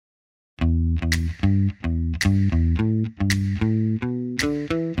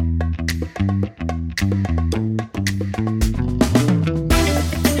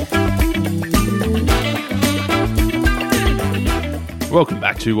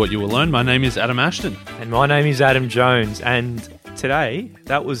to What You Will Learn. My name is Adam Ashton. And my name is Adam Jones. And today,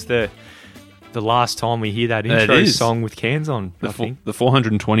 that was the last time we hear that intro song with cans on, I think. The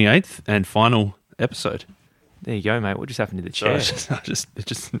 428th and final episode. There you go, mate. What just happened to the chair?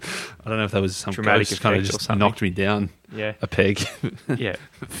 I don't know if that was some dramatic ghost kind of just knocked me down a peg. Yeah.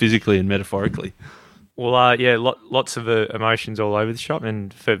 Physically and metaphorically. Well, lots of emotions all over the shop,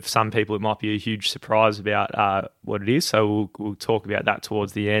 and for some people it might be a huge surprise about what it is, so we'll talk about that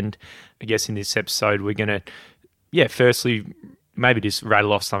towards the end. I guess in this episode we're going to, firstly, maybe just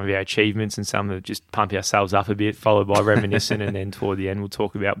rattle off some of our achievements and some of just pump ourselves up a bit, followed by reminiscing, and then toward the end we'll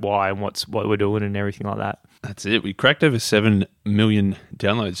talk about why and what we're doing and everything like that. That's it. We cracked over 7 million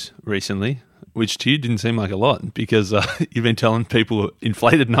downloads recently, which to you didn't seem like a lot because you've been telling people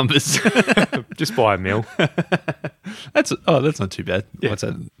inflated numbers. Just by a mil. That's not too bad. Yeah. What's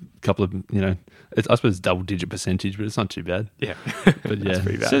that? A couple of, I suppose it's double-digit percentage, but it's not too bad. Yeah. But That's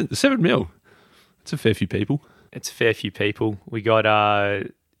pretty bad. 7 mil. It's a fair few people. It's a fair few people. We got,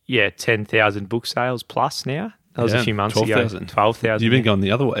 10,000 book sales plus now. That was a few months 12,000. ago. 12,000. You've been going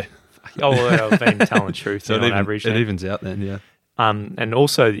the other way. Oh, well, I've been telling the truth So on average. It evens out then, yeah. And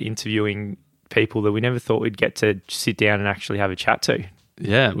also interviewing people that we never thought we'd get to sit down and actually have a chat to.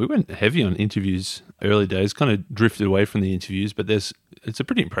 Yeah, we went heavy on interviews early days, kind of drifted away from the interviews, but it's a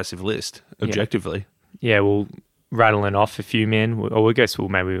pretty impressive list, objectively. Yeah, we'll rattling off a few men. Or I guess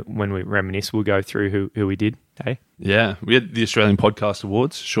maybe when we reminisce, we'll go through who we did, hey? Yeah, we had the Australian Podcast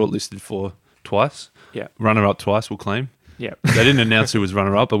Awards, shortlisted for twice. Yeah. Runner-up twice, we'll claim. Yeah. They didn't announce who was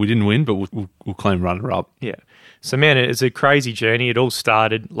runner-up, but we didn't win, but we'll claim runner-up. Yeah. So, man, it's a crazy journey. It all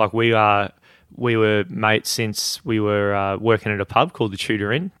started, like we were mates since we were working at a pub called the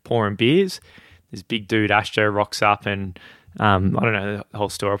Tudor Inn, pouring beers. This big dude, Ashjo, rocks up and I don't know the whole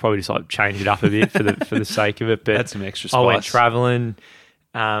story. I'll probably just change it up a bit for the sake of it. But that's some extra spice. I went travelling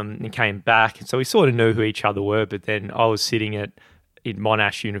and came back. And so we sort of knew who each other were. But then I was sitting in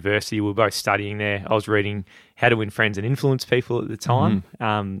Monash University. We were both studying there. I was reading How to Win Friends and Influence People at the time.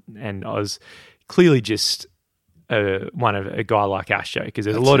 Mm-hmm. And I was clearly just one of a guy like Ashjo, because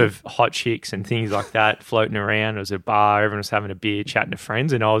there's a lot of hot chicks and things like that floating around. It was a bar, everyone was having a beer, chatting to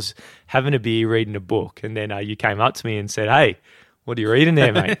friends, and I was having a beer, reading a book, and then you came up to me and said, "Hey, what are you reading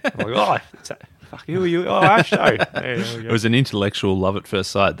there, mate?" I'm like, fuck, who are you? Oh, Ashjo. It was an intellectual love at first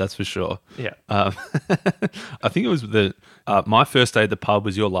sight, that's for sure. Yeah. I think it was my first day at the pub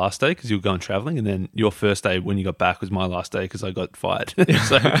was your last day because you were going travelling, and then your first day when you got back was my last day because I got fired.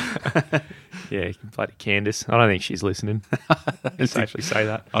 So, yeah, you can play to Candice. I don't think she's listening. I can safely say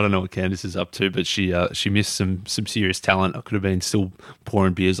that. I don't know what Candice is up to, but she missed some serious talent. I could have been still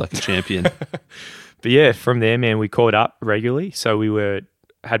pouring beers like a champion. But yeah, from there, man, we caught up regularly. So we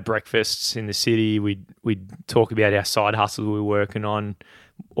had breakfasts in the city. We'd talk about our side hustles we were working on,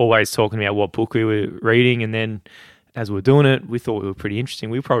 always talking about what book we were reading. And then as we were doing it, we thought we were pretty interesting.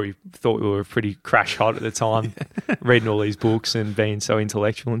 We probably thought we were pretty crash hot at the time, reading all these books and being so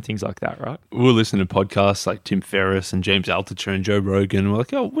intellectual and things like that, right? We were listening to podcasts like Tim Ferriss and James Altucher and Joe Rogan. We're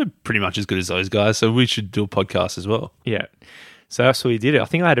like, oh, we're pretty much as good as those guys, so we should do a podcast as well. Yeah. So that's what we did. I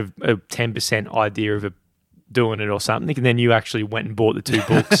think I had a 10% idea of doing it or something, and then you actually went and bought the 2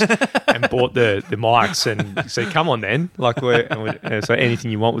 books and bought the mics and said, "Come on, then!" So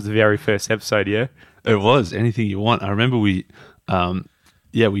anything you want was the very first episode. Yeah, it was anything you want. I remember we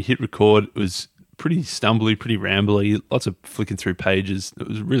hit record. It was pretty stumbly, pretty rambly, lots of flicking through pages. There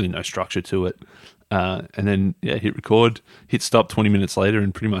was really no structure to it. And then hit record, hit stop 20 minutes later,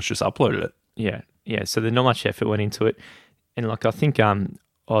 and pretty much just uploaded it. Yeah. So there's not much effort went into it, and I think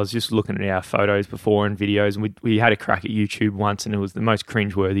I was just looking at our photos before and videos, and we had a crack at YouTube once, and it was the most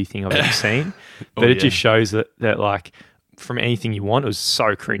cringeworthy thing I've ever seen. But it just shows that like from anything you want, it was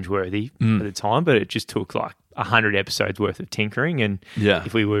so cringeworthy at the time, but it just took like 100 episodes worth of tinkering. And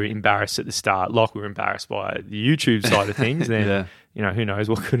if we were embarrassed at the start, like we were embarrassed by the YouTube side of things, then who knows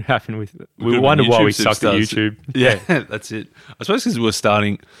what could happen with it. We wondered why we sucked at YouTube. Yeah, that's it. I suppose because we were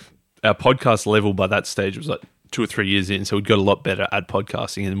starting, our podcast level by that stage was like 2 or 3 years in, so we'd got a lot better at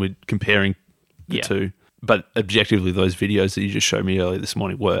podcasting, and we're comparing the two. But objectively, those videos that you just showed me earlier this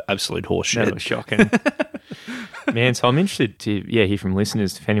morning were absolute horseshit. That was shocking. Man, so I'm interested to hear from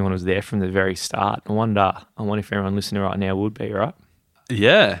listeners if anyone was there from the very start. I wonder if everyone listening right now would be, right?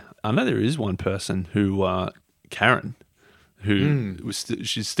 Yeah. I know there is one person who, Karen, who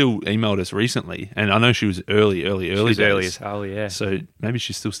she's still emailed us recently, and I know she was early She's days. Early as hell, yeah. So maybe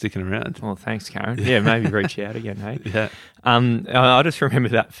she's still sticking around. Well, thanks, Karen. Yeah, maybe reach out again, hey? Yeah. I just remember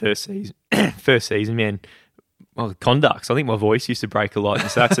that first season, man. Well, Conducts. I think my voice used to break a lot,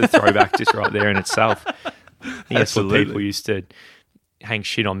 so that's a throwback just right there in itself. I think that's what people used to Hank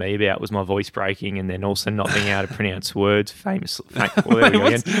shit on me about was my voice breaking, and then also not being able to pronounce words. Well, there we go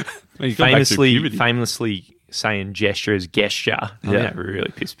again. Well, you got back to puberty. Famously saying gesture as gesture. I think that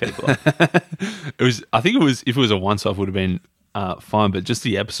really pissed people off. I think it was, if it was a once-off, would have been fine, but just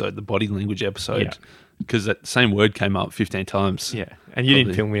the episode, the body language episode, because that same word came up 15 times. Yeah, and you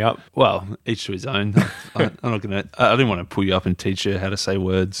didn't fill me up. Well, each to his own. I'm not going to. I didn't want to pull you up and teach you how to say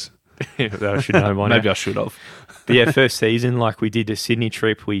words. I should know by now. Maybe I should have. But yeah, first season, like we did the Sydney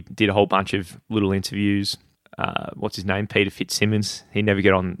trip, we did a whole bunch of little interviews. What's his name? Peter Fitzsimmons. He never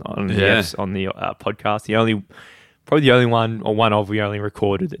got on the podcast. Probably the only one, or one of, we only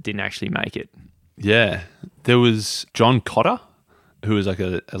recorded that didn't actually make it. Yeah, there was John Cotter, who was like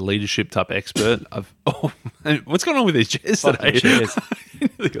a leadership type expert. What's going on with these chairs today? Chairs.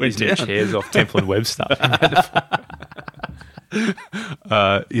 These new chairs off Temple and Web stuff.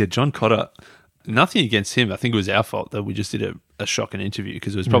 John Cotter. Nothing against him. I think it was our fault that we just did a shocking interview,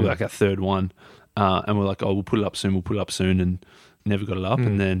 because it was probably like our third one. And we're like, we'll put it up soon, and never got it up.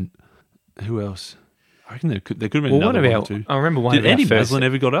 And then who else? I reckon there could have been another one or two. I remember one. Did Eddie Maslin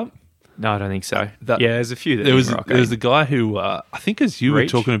ever got up? No, I don't think so. There's a few that there was the guy who I think, as you were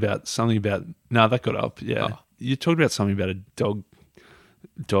talking about something about. No, that got up. Yeah, you talked about something about a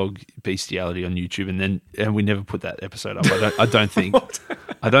dog bestiality on YouTube, and we never put that episode up. I don't think.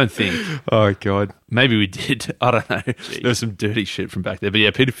 I don't think. Oh God, maybe we did. I don't know. Jeez. There was some dirty shit from back there. But yeah,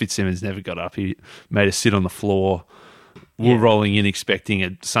 Peter Fitzsimmons never got up. He made us sit on the floor. We're rolling in expecting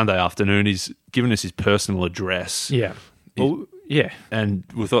a Sunday afternoon. He's given us his personal address. Yeah. Well, yeah. And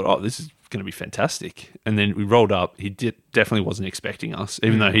we thought, this is going to be fantastic. And then we rolled up. He definitely wasn't expecting us,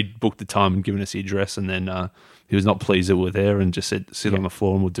 even though he'd booked the time and given us the address. And then he was not pleased that we were there, and just said, sit on the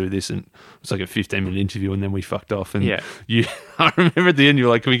floor and we'll do this. And it was like a 15-minute interview, and then we fucked off. And I remember at the end, you were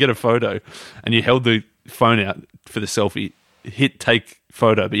like, can we get a photo? And you held the phone out for the selfie, hit take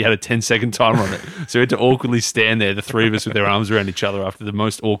photo, but you had a 10-second timer on it. So we had to awkwardly stand there, the three of us with their arms around each other after the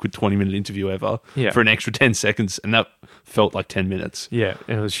most awkward 20-minute interview ever for an extra 10 seconds. And that felt like 10 minutes. Yeah,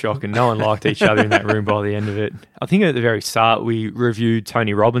 and it was shocking. No one liked each other in that room by the end of it. I think at the very start, we reviewed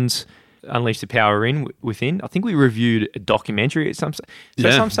Tony Robbins' Unleash the Power Within. I think we reviewed a documentary at some stage. So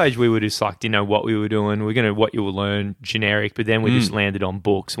at some stage, we were just like, didn't know what we were doing. We're going to what you will learn, generic. But then we just landed on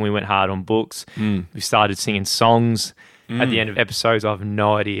books, and we went hard on books. We started singing songs. At the end of episodes, I have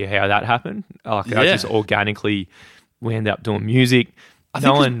no idea how that happened. I just organically, we ended up doing music.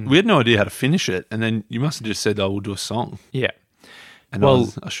 We had no idea how to finish it, and then you must have just said, we'll do a song. Yeah. And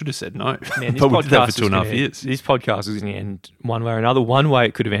I should have said no. Man, but we did that for 2.5 years. This podcast was going to end one way or another. One way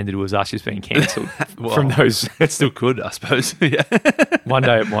it could have ended was us just being cancelled from those. It still could, I suppose. Yeah. One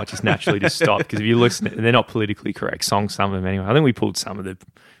day it might just naturally just stop, because if you listen, and they're not politically correct songs, some of them anyway. I think we pulled some of the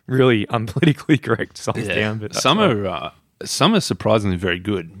really unpolitically correct songs down. But some are surprisingly very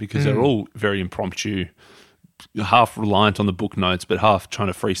good, because they're all very impromptu, half reliant on the book notes, but half trying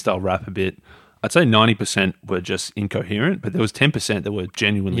to freestyle rap a bit. I'd say 90% were just incoherent, but there was 10% that were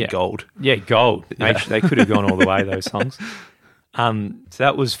genuinely gold. Yeah, gold. Yeah. They could have gone all the way, those songs. So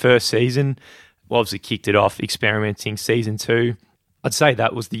that was first season. We obviously kicked it off, experimenting. Season 2, I'd say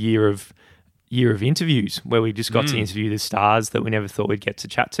that was the year of interviews, where we just got to interview the stars that we never thought we'd get to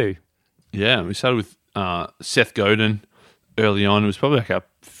chat to. Yeah, we started with Seth Godin early on. It was probably like our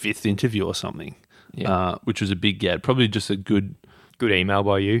 5th interview or something, which was a big get. Probably just a good email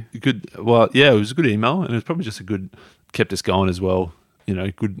by you. It was a good email, and it was probably just kept us going as well.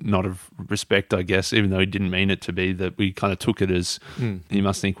 Good nod of respect, I guess, even though he didn't mean it to be, that we kind of took it as he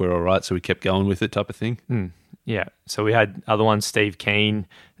must think we're all right, so we kept going with it type of thing. Yeah. So we had other ones, Steve Keen,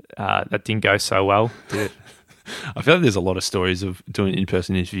 that didn't go so well. I feel like there's a lot of stories of doing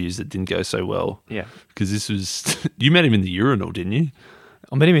in-person interviews that didn't go so well. Yeah. Because this was, you met him in the urinal, didn't you?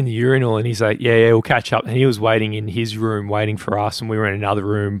 I met him in the urinal, and he's like, yeah, we'll catch up. And he was waiting in his room, waiting for us, and we were in another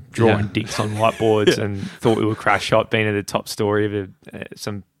room drawing dicks on whiteboards and thought we were crash shot, being at the top story of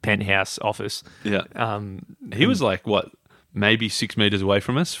some penthouse office. Yeah. He was like, maybe 6 meters away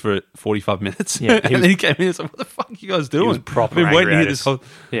from us for 45 minutes. Yeah. And then he came in and was like, what the fuck are you guys doing? He was proper I've been waiting to hear this whole...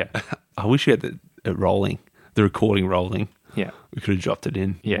 Yeah. I wish we had it rolling, the recording rolling. Yeah. We could have dropped it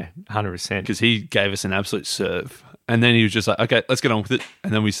in. Yeah, 100%. Because he gave us an absolute serve. And then he was just like, okay, let's get on with it.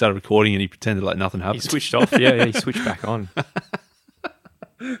 And then we started recording, and he pretended like nothing happened. He switched off. Yeah, he switched back on.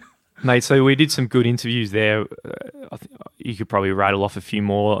 Mate, so we did some good interviews there. I think you could probably rattle off a few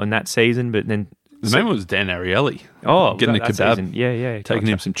more on that season, but then... The main one was Dan Ariely. Oh, getting a kebab. Season. Yeah. Taking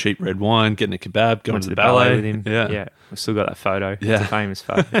him some cheap red wine, getting a kebab, going to the ballet with him. Yeah. We've still got that photo. Yeah. It's a famous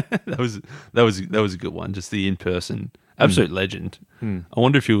photo. that was a good one. Just the in-person, absolute legend. I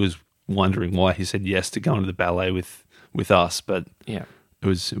wonder if he was wondering why he said yes to going to the ballet with with us, but Yeah. it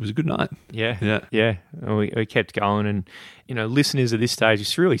was a good night. Yeah. And we kept going, and listeners at this stage,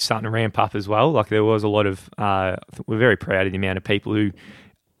 it's really starting to ramp up as well. Like there was a lot of, we're very proud of the amount of people who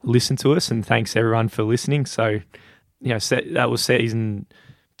listen to us, and thanks everyone for listening. So, that was season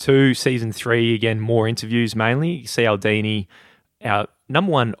 2, season 3 again, more interviews mainly. C.L. Deeney, our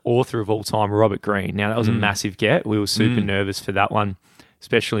number one author of all time, Robert Greene. Now that was a massive get. We were super nervous for that one,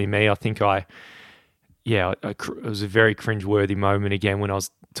 especially me. I think it was a very cringeworthy moment again when I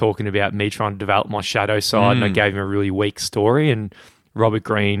was talking about me trying to develop my shadow side, and I gave him a really weak story, and Robert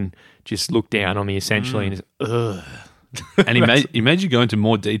Greene just looked down on me essentially and just, ugh. And he made you go into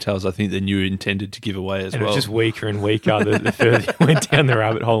more details, I think, than you intended to give away as and well. It was just weaker and weaker the further you went down the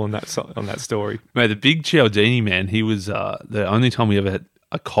rabbit hole on that story. Mate, the big Cialdini man, he was the only time we ever had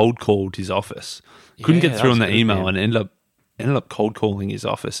a cold called his office. Couldn't get through on the email and ended up cold calling his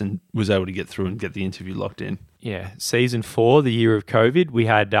office and was able to get through and get the interview locked in. Yeah, season 4, the year of COVID, we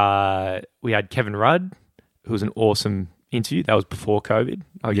had Kevin Rudd, who was an awesome interview. That was before COVID,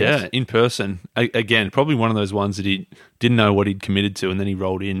 I guess. Yeah, in person. Again, probably one of those ones that he didn't know what he'd committed to, and then he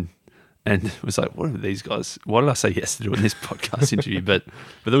rolled in and was like, "What are these guys? Why did I say yes to doing this podcast interview?" But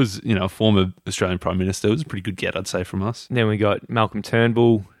there was a former Australian Prime Minister. It was a pretty good get, I'd say, from us. And then we got Malcolm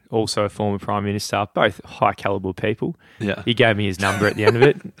Turnbull, also a former Prime Minister, both high caliber people. Yeah, he gave me his number at the end of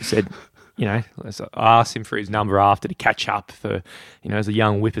it. He said, I asked him for his number after to catch up for, as a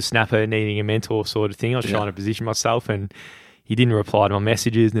young whippersnapper needing a mentor sort of thing. I was trying to position myself, and he didn't reply to my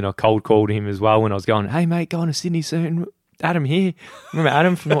messages. Then I cold called him as well when I was going, "Hey mate, going to Sydney soon. Adam here. Remember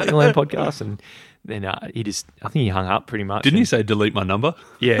Adam from the What You Learn podcast?" And then I think he hung up pretty much. Didn't he say delete my number?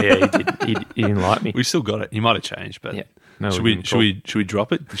 Yeah, he did. He didn't like me. We still got it. He might have changed, but yeah. No, should we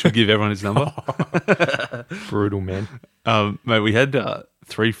drop it? Should we give everyone his number? Brutal, man. Mate, we had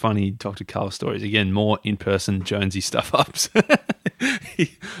 3 funny Dr. Carl stories. Again, more in-person Jonesy stuff-ups.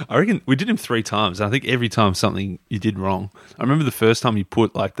 I reckon we did him 3 times. And I think every time something you did wrong. I remember the first time he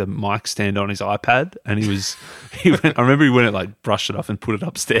put like the mic stand on his iPad, and I remember he went and like brushed it off and put it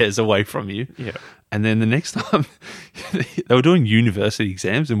upstairs away from you. Yeah. And then the next time they were doing university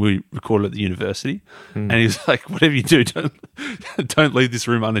exams, and we recorded at the university, and he was like, "Whatever you do, don't leave this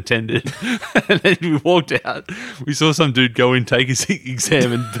room unattended." And then we walked out. We saw some dude go in, take his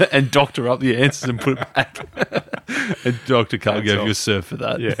exam, and doctor up the answers and put it back. And Dr. Carl gave you a serve for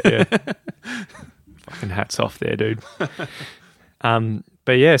that. Yeah. Fucking hats off there, dude.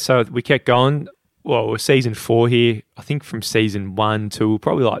 But yeah, so we kept going. Well, we're season 4 here. I think from season 1 to we're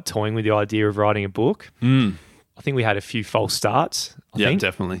probably like toying with the idea of writing a book. I think we had a few false starts. I think.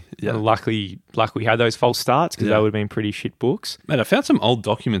 Definitely. Yeah. And luckily we had those false starts because they would have been pretty shit books. Mate, I found some old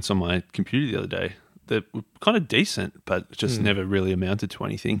documents on my computer the other day that were kind of decent, but just never really amounted to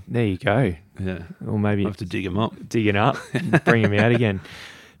anything. There you go. Yeah. Or maybe I'll have to dig them up. And bring them out again.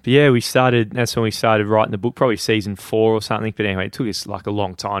 But yeah, that's when we started writing the book, probably season 4 or something. But anyway, it took us like a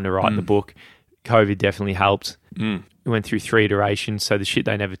long time to write the book. COVID definitely helped. We went through 3 iterations. So the shit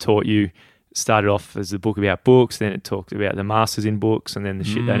they never taught you started off as a book about books. Then it talked about the masters in books, and then the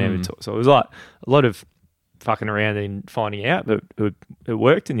shit they never taught. So it was like a lot of fucking around and finding out, but it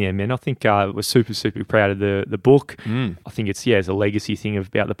worked in the end, man. I think we're super, super proud of the book. I think it's a legacy thing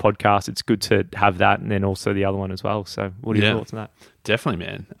about the podcast. It's good to have that, and then also the other one as well. So what are your thoughts on that? Definitely,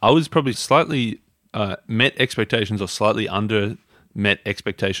 man. I was probably slightly met expectations or slightly under met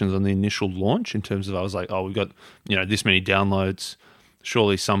expectations on the initial launch in terms of I was like, we've got this many downloads,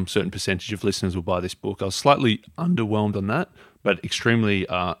 surely some certain percentage of listeners will buy this book. I was slightly underwhelmed on that, but extremely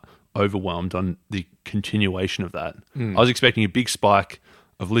overwhelmed on the continuation of that. I was expecting a big spike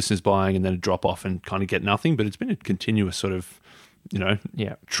of listeners buying and then a drop off and kind of get nothing, but it's been a continuous sort of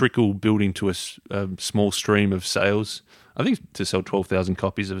trickle building to a small stream of sales. I think to sell 12,000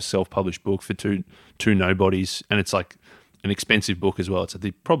 copies of a self-published book for two nobodies, and it's like an expensive book as well. It's at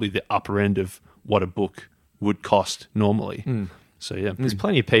probably the upper end of what a book would cost normally. So yeah, and there's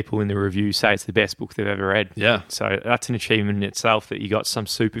plenty of people in the review say it's the best book they've ever read. Yeah, so that's an achievement in itself that you got some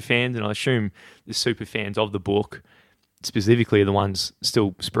super fans, and I assume the super fans of the book specifically are the ones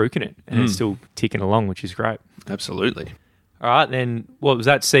still spruiking it, and it's still ticking along, which is great. Absolutely. All right, then what was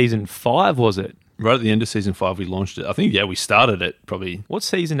that? Season 5 was it? Right at the end of season 5, we launched it. I think we started it probably. What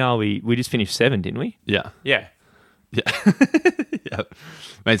season are we? We just finished 7, didn't we? Yeah. Yeah.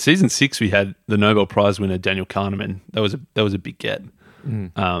 Mate, season 6 we had the Nobel Prize winner Daniel Kahneman. That was a big get.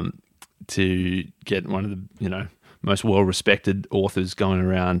 To get one of the most well respected authors going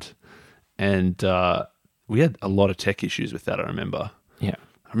around, and we had a lot of tech issues with that. I remember. Yeah.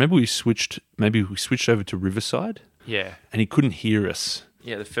 I remember we switched over to Riverside. Yeah. And he couldn't hear us.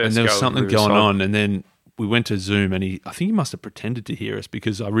 Yeah, the first. And there was something going on, and then we went to Zoom, and I think he must have pretended to hear us,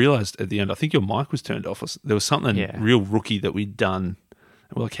 because I realized at the end, I think your mic was turned off. There was something real rookie that we'd done.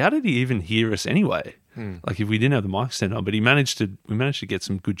 And we're like, how did he even hear us anyway? Like, if we didn't have the mic turned on, but we managed to get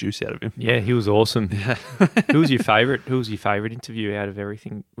some good juice out of him. Yeah, he was awesome. Yeah. Who was your favorite interview out of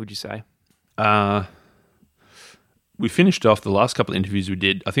everything, would you say? We finished off the last couple of interviews we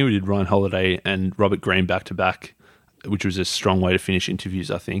did. I think we did Ryan Holiday and Robert Greene back to back, which was a strong way to finish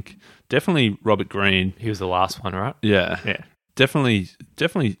interviews, I think. Definitely Robert Greene. He was the last one, right? Yeah. Yeah. Definitely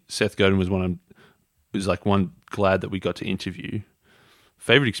Seth Godin was one glad that we got to interview.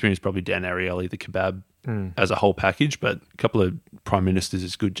 Favorite experience, probably Dan Ariely, the kebab as a whole package, but a couple of prime ministers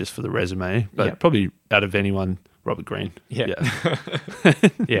is good just for the resume. But probably out of anyone, Robert Greene. Yeah.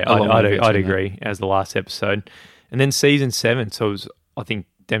 I'd agree as the last episode. And then season 7, so it was, I think,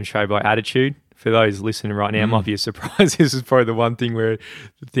 demonstrated by attitude. For those listening right now, it might be a surprise. This is probably the one thing where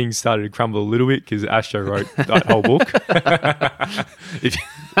things started to crumble a little bit, because Astro wrote that whole book.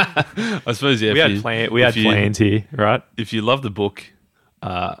 I suppose, yeah. We had plans here, right? If you love the book,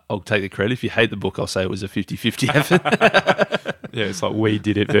 I'll take the credit. If you hate the book, I'll say it was a 50-50 effort. Yeah, it's like we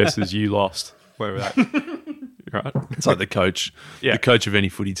did it versus you lost. Whatever that. Right? It's like the coach. Yeah. The coach of any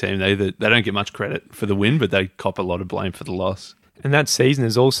footy team, they don't get much credit for the win, but they cop a lot of blame for the loss. And that season,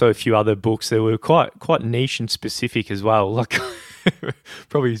 there's also a few other books that were quite niche and specific as well. Like,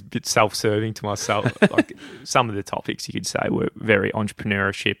 probably a bit self-serving to myself. Like, some of the topics you could say were very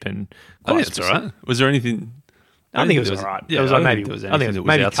entrepreneurship and. I think it's all right. Was there anything? I think it was all right. Yeah, I think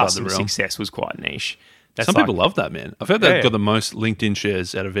maybe customer success was quite niche. Some people love that, man. I've heard they've got the most LinkedIn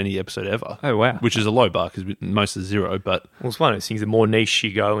shares out of any episode ever. Oh, wow. Which is a low bar, because most are zero. But it's one of those things, the more niche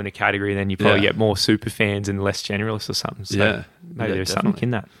you go in a category, then you probably get more super fans and less generalists or something. So maybe there's something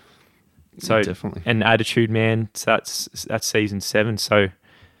in that. So definitely. And attitude, man, so that's season 7. So,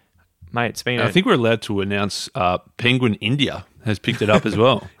 mate, it's been... I think we're allowed to announce Penguin India has picked it up as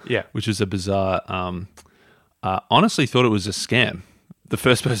well. Yeah. Which is a bizarre... honestly thought it was a scam. The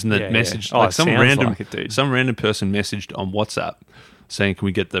first person that messaged, some random person messaged on WhatsApp saying, "Can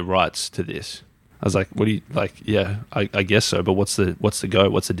we get the rights to this?" I was like, "What do you like?" Yeah, I guess so. But what's the go?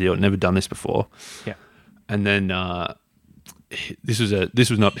 What's the deal? I've never done this before. Yeah. And then this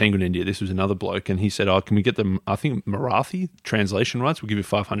was not Penguin India. This was another bloke, and he said, "Oh, can we get the I think Marathi translation rights? We'll give you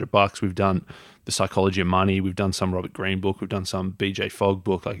 $500. We've done The Psychology of Money. We've done some Robert Greene book. We've done some BJ Fogg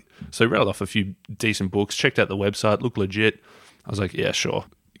book. Like, so he rattled off a few decent books. Checked out the website. Looked legit." I was like, yeah, sure.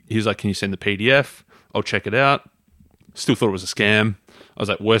 He was like, can you send the PDF? I'll check it out. Still thought it was a scam. I was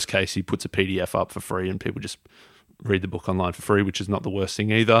like, worst case, he puts a PDF up for free and people just read the book online for free, which is not the worst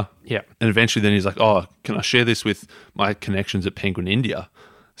thing either. Yeah. And eventually then he's like, oh, can I share this with my connections at Penguin India?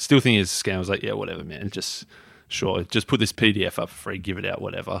 Still thinking it's a scam. I was like, yeah, whatever, man. Just put this PDF up for free, give it out,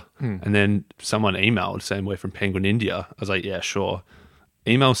 whatever. And then someone emailed saying we're from Penguin India. I was like, yeah, sure.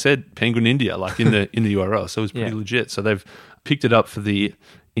 Email said Penguin India, like in the URL. So it was pretty legit. So they've picked it up for the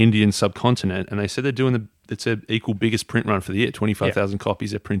Indian subcontinent, and they said they're doing it's an equal biggest print run for the year. 25,000 copies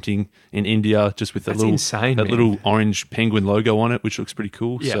they're printing in India, just with little orange penguin logo on it, which looks pretty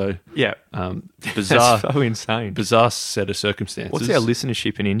cool. Yeah. So bizarre, that's so insane. Bizarre set of circumstances. What's our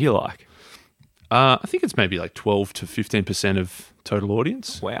listenership in India like? I think it's maybe like 12 to 15% of total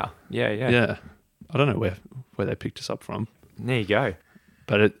audience. Wow. Yeah. I don't know where they picked us up from. There you go.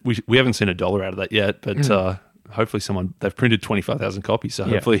 But we haven't seen $1 out of that yet. But hopefully they've printed 25,000 copies. So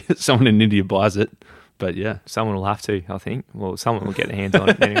hopefully someone in India buys it. But yeah. Someone will have to, I think. Well, someone will get their hands on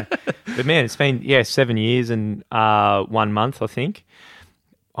it anyway. But man, it's been, 7 years and 1 month, I think.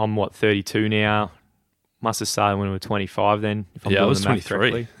 I'm 32 now. Must have started when we were 25 then. If I'm I doing was the math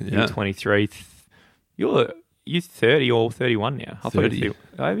 23. correctly. Yeah. You're 23. You're 30 or 31 now. I 30.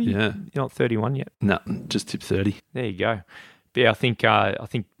 You're not 31 yet. No, just tip 30. There you go. But yeah, I think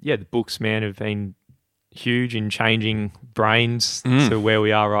the books, man, have been huge in changing brains to where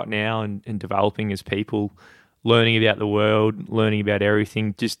we are right now and developing as people, learning about the world, learning about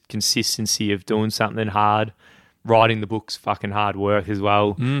everything, just consistency of doing something hard. Writing the book's fucking hard work as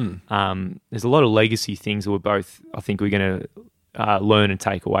well. There's a lot of legacy things that I think we're going to learn and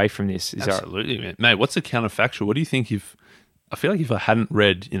take away from this. Absolutely, man. Mate, what's the counterfactual? What do you think I feel like if I hadn't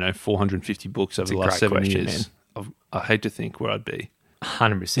read, 450 books over the last 7 years, I hate to think where I'd be.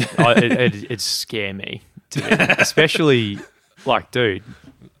 100%. It'd scare me, especially like, dude.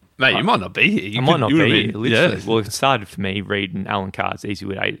 Mate, you might not be here. I might not be here, literally. Yeah. Well, it started for me reading Alan Carr's Easy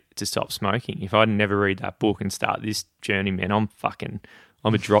Way to Stop Smoking. If I'd never read that book and start this journey, man, I'm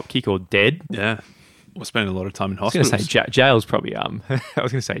a dropkick or dead. Yeah. We'll spend a lot of time in hospitals. I was going to say jail's probably, I was going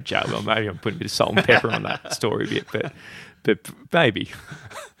to say jail, but maybe I'm putting a bit of salt and pepper on that story a bit, but maybe.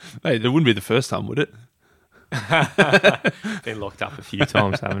 Hey, that wouldn't be the first time, would it? Been locked up a few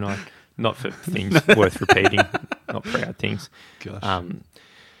times, haven't I? Not for things worth repeating, not proud things. Gosh.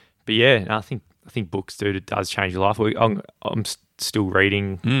 But yeah, I think books does change your life. I'm still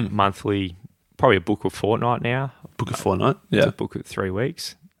reading monthly, probably a book a fortnight now. Book a fortnight? It's Yeah. a book of 3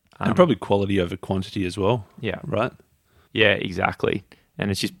 weeks. And probably quality over quantity as well. Yeah. Right? Yeah, exactly. And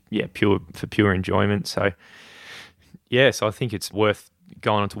it's just, pure enjoyment. So, so I think it's worth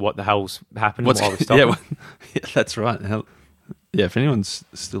going on to what the hell's happened while we're stopping. Yeah, that's right. Yeah, if anyone's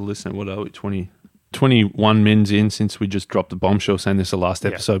still listening, what are we, 21 mins in since we just dropped the bombshell saying this is the last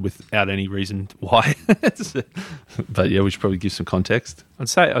episode without any reason why. But yeah, we should probably give some context. I'd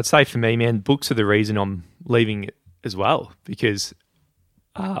say for me, man, books are the reason I'm leaving as well, because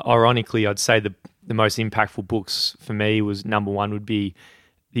ironically, I'd say the most impactful books for me was, number one would be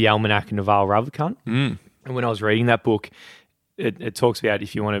The Almanac of Naval Ravikant. And when I was reading that book, it talks about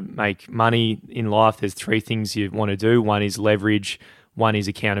if you want to make money in life, there's 3 things you want to do. One is leverage, one is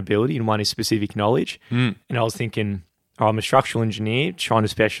accountability, and one is specific knowledge. And I was thinking, I'm a structural engineer trying to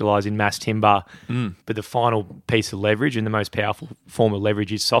specialize in mass timber, but the final piece of leverage and the most powerful form of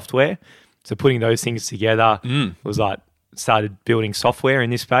leverage is software. So putting those things together was like, started building software in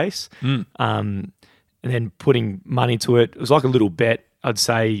this space, and then putting money to it. It was like a little bet, I'd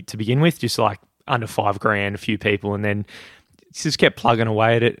say, to begin with, just like under $5,000, a few people, and then just kept plugging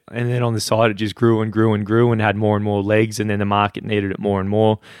away at it. And then on the side, it just grew and grew and grew and had more and more legs, and then the market needed it more and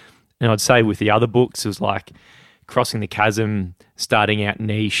more. And I'd say with the other books, it was like Crossing the Chasm, starting out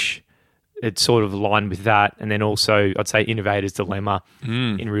niche. It sort of aligned with that. And then also, I'd say Innovator's Dilemma,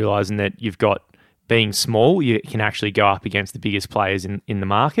 in realizing that you've got, being small, you can actually go up against the biggest players in the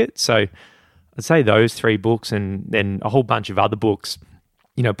market. So I'd say those 3 books, and then a whole bunch of other books,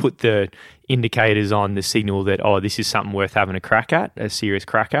 put the indicators on the signal that, this is something worth having a serious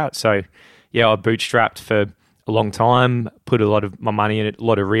crack at. So yeah, I bootstrapped for a long time, put a lot of my money in it, a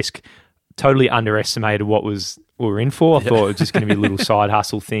lot of risk, totally underestimated what we were in for. I thought it was just going to be a little side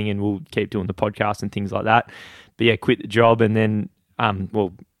hustle thing and we'll keep doing the podcast and things like that. But yeah, quit the job and then,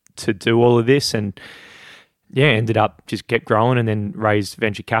 to do all of this, and ended up just kept growing and then raised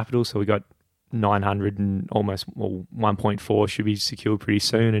venture capital. So we got 900 and almost 1.4 should be secured pretty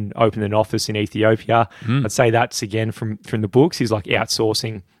soon, and opened an office in Ethiopia. I'd say that's again from the books is like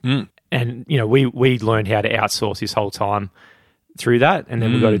outsourcing, and we learned how to outsource this whole time through that, and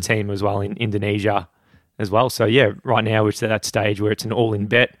then we got a team as well in Indonesia as well. So yeah, right now it's at that stage where it's an all-in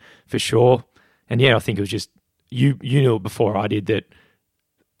bet for sure. And I think it was just you knew it before I did that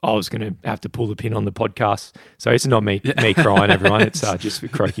I was going to have to pull the pin on the podcast. So it's not me crying, everyone. It's just a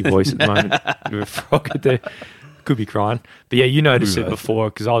croaky voice at the moment. A frog at there. Could be crying. But yeah, you noticed it before,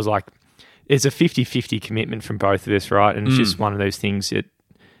 because I was like, it's a 50-50 commitment from both of us, right? And it's just one of those things that,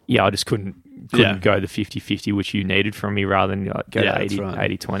 I just couldn't go the 50-50, which you needed from me, rather than go to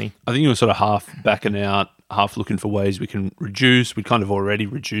 80-20. I think you were sort of half backing out, half looking for ways we can reduce. We kind of already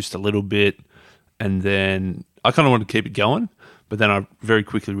reduced a little bit. And then I kind of wanted to keep it going. But then I very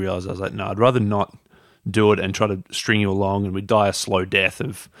quickly realized, I was like, no, I'd rather not do it and try to string you along and we'd die a slow death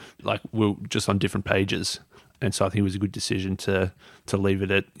of like we're just on different pages. And so I think it was a good decision to leave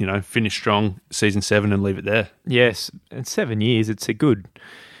it at, finish strong season 7 and leave it there. Yes. And 7 years, it's a good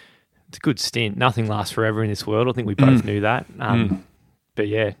stint. Nothing lasts forever in this world. I think we both knew that. But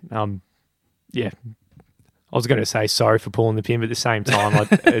yeah, I was going to say sorry for pulling the pin, but at the same time, I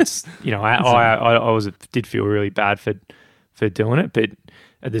did feel really bad for doing it, but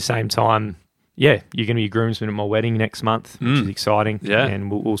at the same time, you're going to be a groomsman at my wedding next month, which is exciting. Yeah,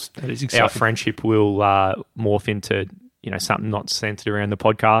 and that is exciting. Our friendship will morph into something not centered around the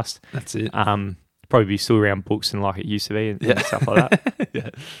podcast. That's it. Probably be still around books and like it used to be and stuff like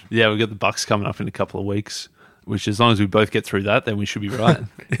that. Yeah, we've got the Bucks coming up in a couple of weeks, which as long as we both get through that, then we should be right.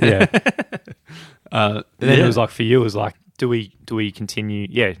 Yeah. Then it was like for you, it was like, do we continue?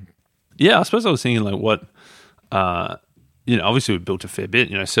 Yeah. I suppose I was thinking like what. Obviously we've built a fair bit,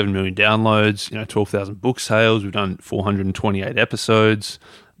 7 million downloads, 12,000 book sales. We've done 428 episodes.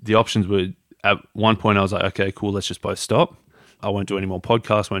 The options were, at one point I was like, okay, cool, let's just both stop. I won't do any more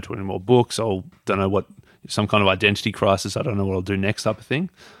podcasts, won't do any more books. Don't know what, some kind of identity crisis. I don't know what I'll do next type of thing.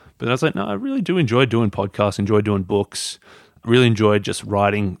 But I was like, no, I really do enjoy doing podcasts, enjoy doing books. I really enjoyed just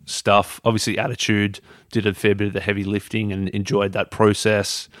writing stuff. Obviously Attitude did a fair bit of the heavy lifting and enjoyed that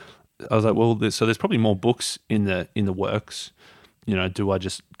process. I was like, well, there's probably more books in the works. Do I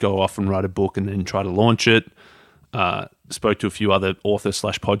just go off and write a book and then try to launch it? Spoke to a few other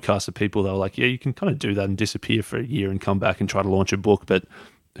author/podcaster people. They were like, yeah, you can kind of do that and disappear for a year and come back and try to launch a book, but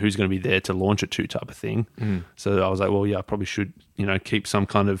who's going to be there to launch it to type of thing. So I was like, well, yeah, I probably should, keep some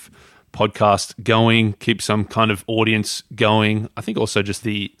kind of podcast going, keep some kind of audience going. I think also just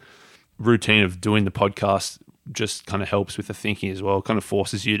the routine of doing the podcast just kind of helps with the thinking as well. It kind of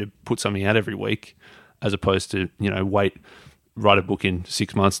forces you to put something out every week, as opposed to, write a book in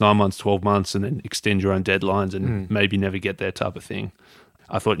 6 months, 9 months, 12 months, and then extend your own deadlines and maybe never get there type of thing.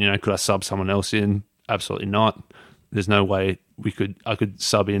 I thought, could I sub someone else in? Absolutely not. There's no way I could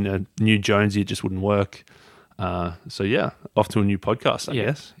sub in a new Jonesy. It just wouldn't work. So yeah, off to a new podcast, I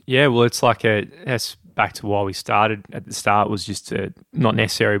guess. Yeah, well, it's like that's back to why we started at the start, was just not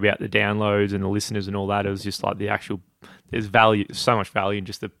necessarily about the downloads and the listeners and all that. It was just like there's value, so much value in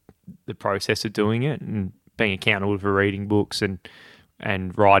just the process of doing it and being accountable for reading books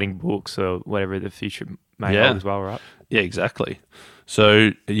and writing books or whatever the future may hold as well, right? Yeah, exactly.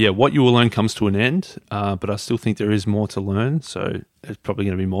 So, what you will learn comes to an end, but I still think there is more to learn, so there's probably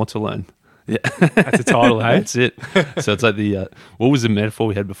going to be more to learn. Yeah. That's the title, hey? That's it. So it's like what was the metaphor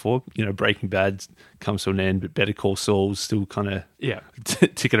we had before? Breaking Bad comes to an end, but Better Call Saul's still kind of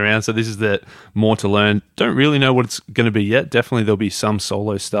ticking around. So this is the more to learn. Don't really know what it's going to be yet. Definitely there'll be some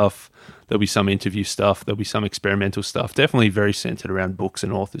solo stuff. There'll be some interview stuff. There'll be some experimental stuff. Definitely very centered around books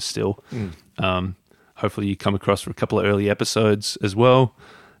and authors still. Hopefully you come across for a couple of early episodes as well.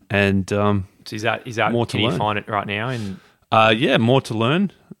 And so is that more to can learn. You find it right now? And more to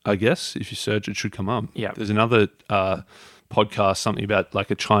learn, I guess. If you search, it should come up. Yeah. There's another podcast, something about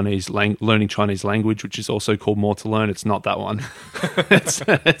like a learning Chinese language, which is also called More to Learn. It's not that one.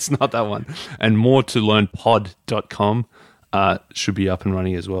 it's not that one. And moretolearnpod.com should be up and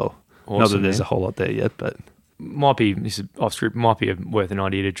running as well. Awesome, not that there's a whole lot there yet, but this is off script. Might be worth an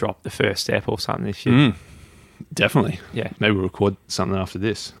idea to drop the first step or something this year. Definitely. Yeah. Maybe we'll record something after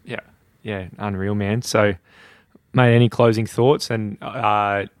this. Yeah. Yeah. Unreal, man. So, mate, any closing thoughts? And so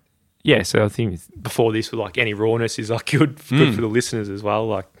I think before this, with like any rawness is like good for the listeners as well.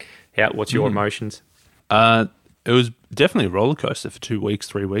 Like, what's your emotions? It was definitely a roller coaster for 2 weeks,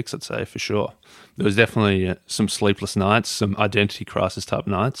 3 weeks, I'd say, for sure. There was definitely some sleepless nights, some identity crisis type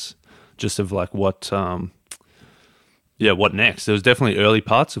nights, just of like what next? There was definitely early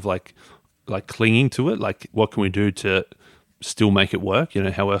parts of like clinging to it, like what can we do to still make it work?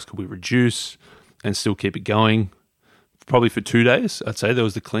 How else could we reduce and still keep it going? Probably for 2 days, I'd say there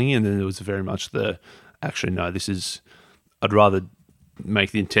was the clinging, and then there was very much I'd rather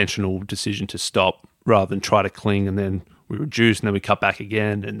make the intentional decision to stop rather than try to cling, and then we reduce, and then we cut back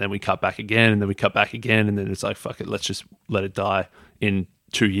again, and then we cut back again, and then we cut back again, and then it's like, fuck it, let's just let it die in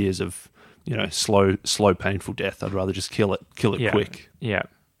 2 years of slow, painful death. I'd rather just kill it quick. Yeah.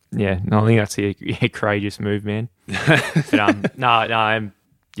 Yeah. No, I think that's a courageous move, man. But,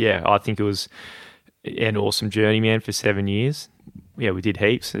 I think it was an awesome journey, man, for 7 years. Yeah, we did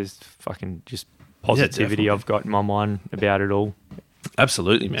heaps. There's fucking just positivity I've got in my mind about it all.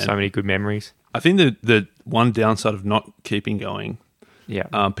 Absolutely, man. So many good memories. I think the one downside of not keeping going,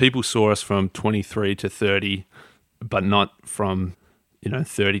 people saw us from 23 to 30, but not from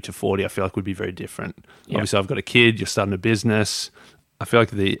 30 to 40. I feel like would be very different. Yeah. Obviously, I've got a kid. You're starting a business. I feel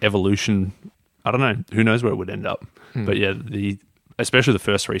like the evolution, I don't know. Who knows where it would end up? But yeah, especially the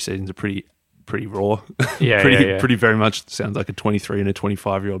first 3 seasons are pretty raw. Pretty very much sounds like a 23 and a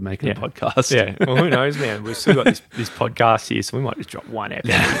 25-year-old making a podcast. Yeah. Well, who knows, man? We've still got this podcast here, so we might just drop one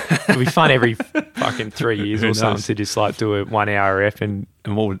episode. It'll be fun every fucking 3 years or something to just like do a 1 hour ep and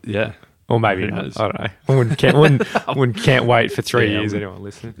what would, or maybe not. I don't know. I can't wait for 3 years. Anyone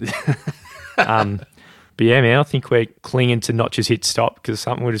listening? But yeah, man, I think we're clinging to not just hit stop because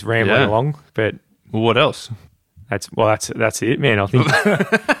something we're just rambling along. But what else? That's it, man. I think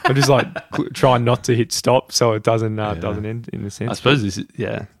I just like trying not to hit stop so it doesn't end in the sense. I suppose this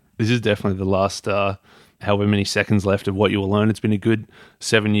is definitely the last however many seconds left of what you will learn. It's been a good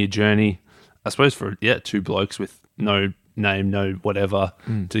 7-year journey, I suppose, for 2 blokes with no name, no whatever,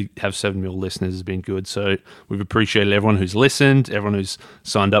 to have 7 million listeners has been good. So we've appreciated everyone who's listened, everyone who's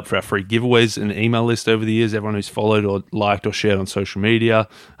signed up for our free giveaways and email list over the years, everyone who's followed or liked or shared on social media,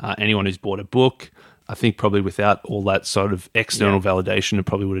 anyone who's bought a book. I think probably without all that sort of external validation, it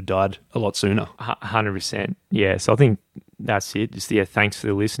probably would have died a lot sooner. 100%. Yeah. So I think that's it. Just thanks for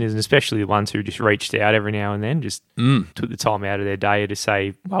the listeners, and especially the ones who just reached out every now and then, just took the time out of their day to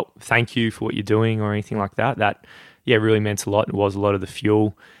say, well, thank you for what you're doing or anything like that. That, really meant a lot. It was a lot of the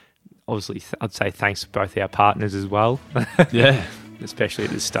fuel. Obviously, I'd say thanks to both our partners as well. Yeah. Especially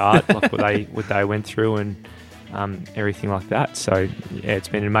at the start, like what they went through and everything like that. So, it's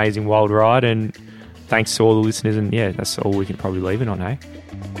been an amazing wild ride, and thanks to all the listeners, and that's all we can probably leave it on, eh?